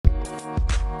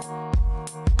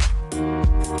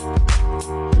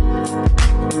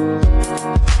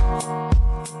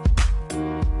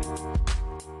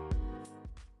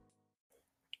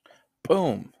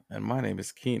Boom, and my name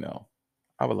is Kino.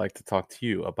 I would like to talk to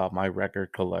you about my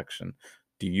record collection.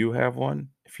 Do you have one?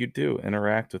 If you do,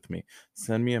 interact with me.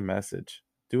 Send me a message.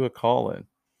 Do a call in.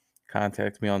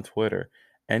 Contact me on Twitter.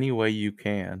 Any way you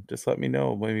can. Just let me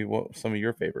know maybe what some of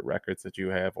your favorite records that you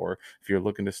have, or if you're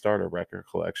looking to start a record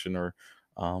collection, or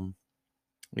um,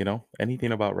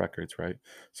 anything about records, right?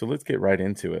 So let's get right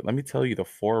into it. Let me tell you the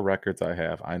four records I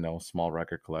have. I know, small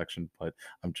record collection, but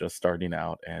I'm just starting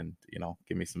out and,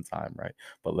 give me some time, right?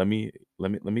 But let me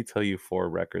tell you four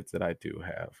records that I do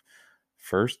have.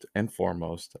 First and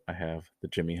foremost, I have the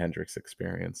Jimi Hendrix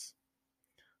Experience.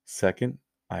 Second,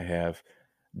 I have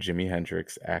Jimi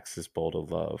Hendrix Axis Bold of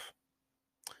Love.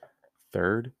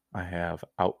 Third, I have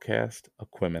Outcast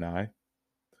Aquemini.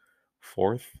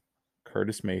 Fourth,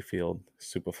 Curtis Mayfield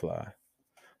Superfly.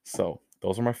 So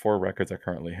those are my four records I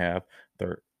currently have.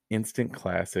 They're instant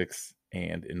classics,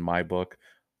 and in my book,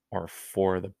 are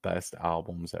four of the best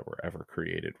albums that were ever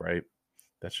created, right?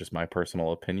 That's just my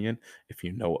personal opinion. If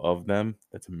you know of them,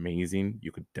 that's amazing.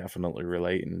 You could definitely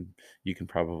relate, and you can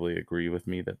probably agree with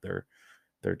me that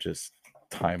they're just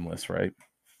timeless, right?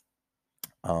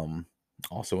 Um,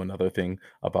 Also, another thing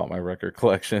about my record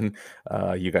collection,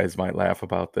 you guys might laugh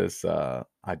about this.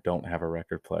 I don't have a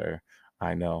record player.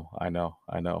 I know.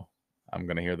 I'm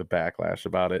gonna hear the backlash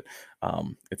about it.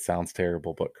 It sounds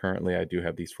terrible, but currently I do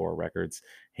have these four records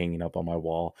hanging up on my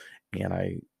wall, and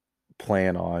I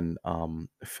plan on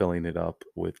filling it up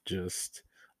with just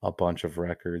a bunch of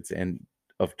records and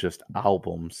of just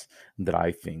albums that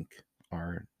I think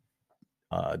are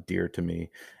dear to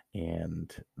me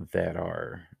and that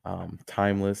are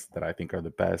timeless, that I think are the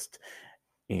best,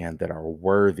 and that are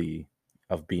worthy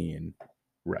of being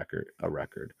a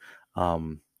record.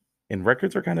 Um, and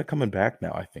records are kind of coming back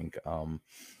now. I think um,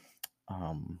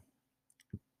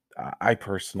 I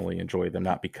personally enjoy them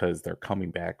not because they're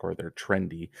coming back or they're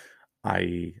trendy.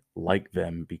 I like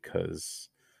them because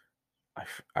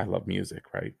I love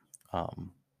music, right?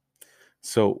 Um,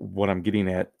 So what I'm getting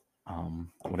at,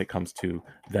 when it comes to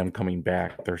them coming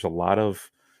back, there's a lot of,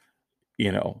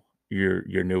 your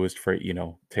newest phrase,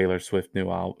 Taylor Swift's new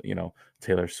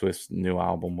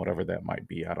album, whatever that might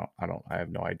be. I have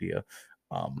no idea.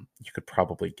 You could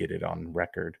probably get it on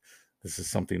record. This is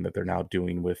something that they're now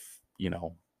doing with,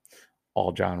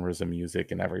 all genres of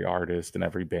music and every artist and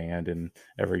every band and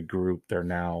every group. They're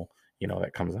now,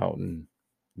 that comes out and,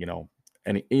 you know,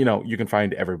 and you can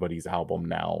find everybody's album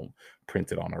now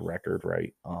printed on a record,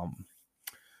 right?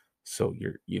 So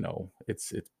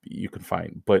it's you can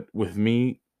find, but with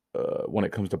me, when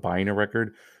it comes to buying a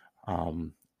record,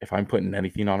 if I'm putting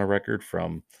anything on a record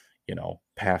from,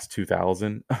 past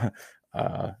 2000,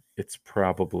 it's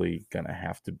probably gonna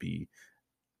have to be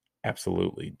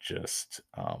absolutely just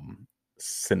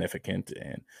significant,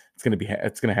 and it's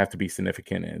gonna have to be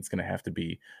significant, and it's gonna have to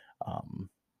be um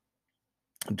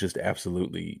just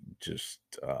absolutely just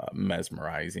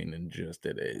mesmerizing, and just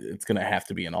it's gonna have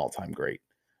to be an all-time great,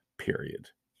 period.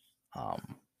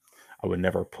 um I would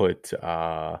never put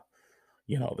to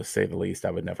say the least,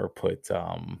 I would never put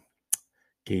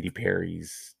Katy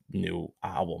Perry's new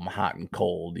album, Hot and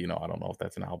Cold. I don't know if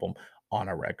that's an album, on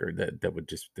a record.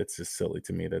 That's just silly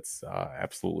to me. That's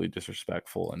absolutely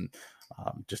disrespectful, and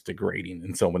just degrading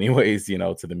in so many ways,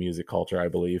 to the music culture, I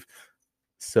believe.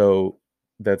 So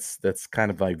that's kind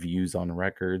of my views on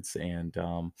records, and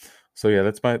so yeah,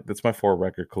 that's my four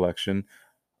record collection.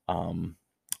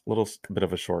 Bit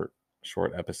of a short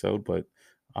episode, but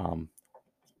um,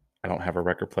 I don't have a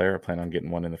record player. I plan on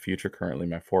getting one in the future. Currently,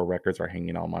 my four records are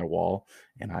hanging on my wall,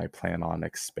 and I plan on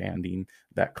expanding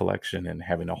that collection and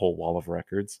having a whole wall of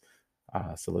records.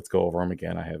 So let's go over them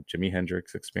again. I have Jimi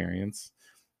Hendrix Experience,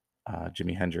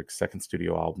 Jimi Hendrix second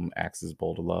studio album, Axis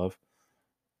Bold to Love.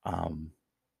 Um,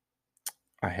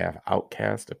 I have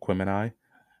Outcast, Aquemini,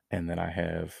 and then I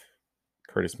have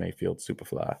Curtis Mayfield,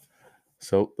 Superfly.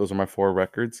 So those are my four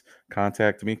records.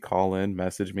 Contact me, call in,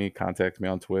 message me, contact me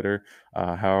on Twitter,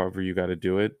 however you got to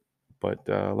do it. But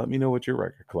let me know what your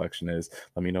record collection is.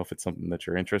 Let me know if it's something that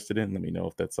you're interested in. Let me know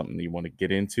if that's something that you want to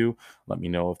get into. Let me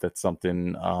know if that's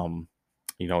something,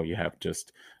 you have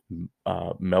just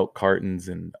milk cartons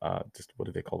and just, what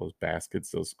do they call those baskets?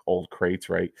 Those old crates,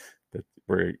 right? That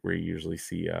where you usually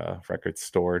see records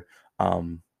stored.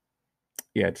 Um,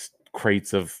 yeah, just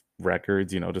crates of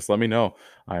records, just let me know.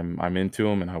 I'm into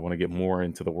them, and I want to get more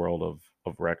into the world of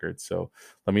records. So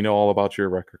let me know all about your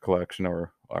record collection,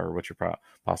 or what you're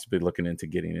possibly looking into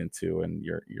getting into, and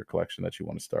your collection that you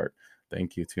want to start.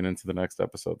 Thank you. Tune into the next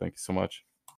episode. Thank you so much.